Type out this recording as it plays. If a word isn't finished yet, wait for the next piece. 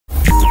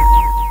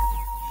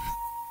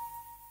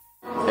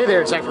Hey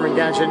there, it's Zach from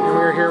Engadget, and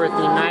we're here with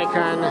the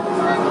Nikon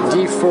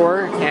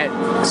D4 at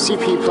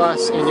CP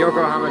Plus in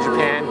Yokohama,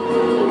 Japan.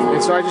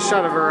 And so I just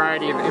shot a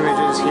variety of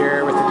images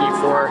here with the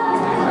D4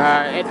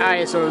 at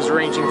ISOs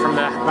ranging from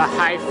the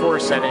high 4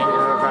 setting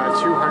of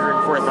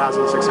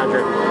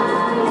 204,600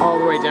 all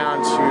the way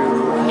down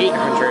to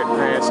 800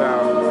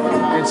 ISO.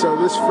 And so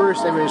this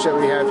first image that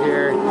we have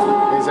here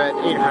is at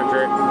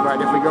 800, but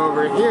if we go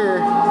over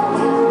here,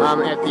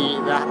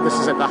 this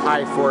is at the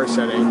high 4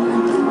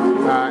 setting.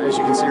 As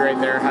you can see right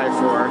there, high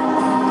 4.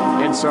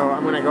 And so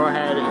I'm going to go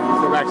ahead and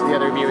go back to the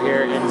other view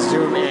here and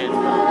zoom in.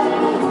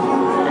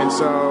 And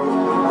so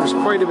there's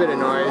quite a bit of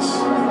noise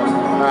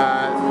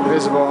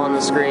visible on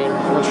the screen.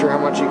 I'm not sure how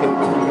much you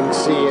can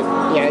see it.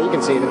 Yeah, you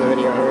can see it in the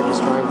video here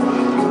just fine.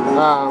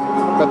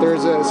 But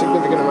there's a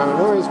significant amount of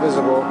noise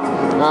visible,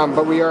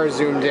 but we are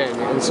zoomed in.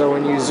 And so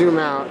when you zoom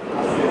out,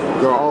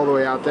 go all the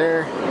way out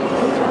there,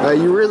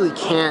 you really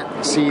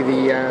can't see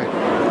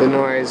the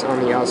noise on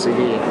the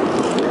LCD.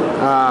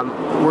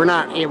 We're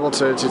not able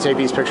to take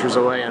these pictures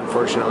away,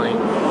 unfortunately.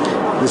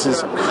 This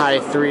is high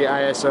 3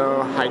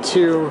 ISO, high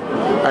 2,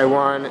 high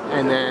 1,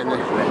 and then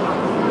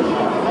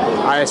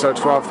ISO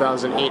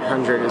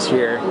 12,800 is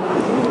here.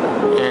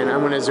 And I'm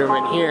going to zoom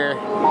in here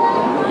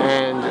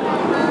and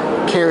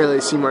can't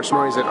really see much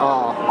noise at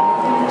all.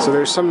 So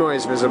there's some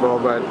noise visible,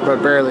 but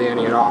barely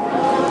any at all.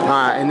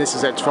 And this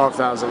is at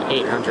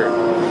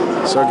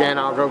 12,800. So again,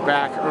 I'll go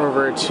back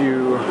over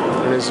to,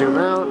 I'm going to zoom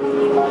out,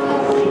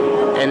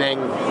 and then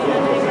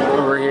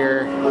over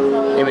here,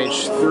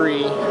 image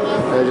 3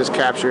 that I just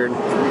captured,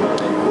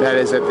 that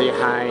is at the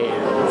high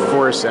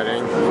 4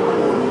 setting.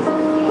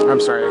 I'm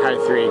sorry, high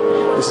 3.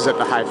 This is at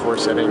the high 4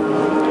 setting.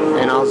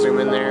 And I'll zoom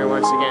in there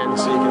once again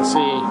so you can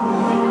see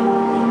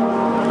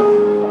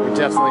we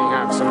definitely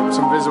have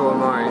some visual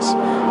noise.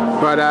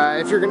 But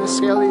if you're going to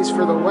scale these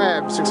for the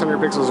web, 600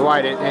 pixels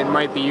wide, it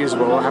might be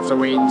usable. We'll have to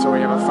wait until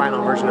we have a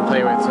final version to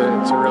play with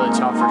to really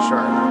tell for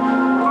sure.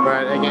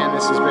 But again,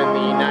 this has been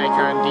the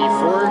Nikon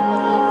D4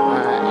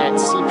 at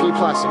CP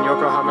Plus in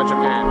Yokohama,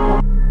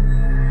 Japan.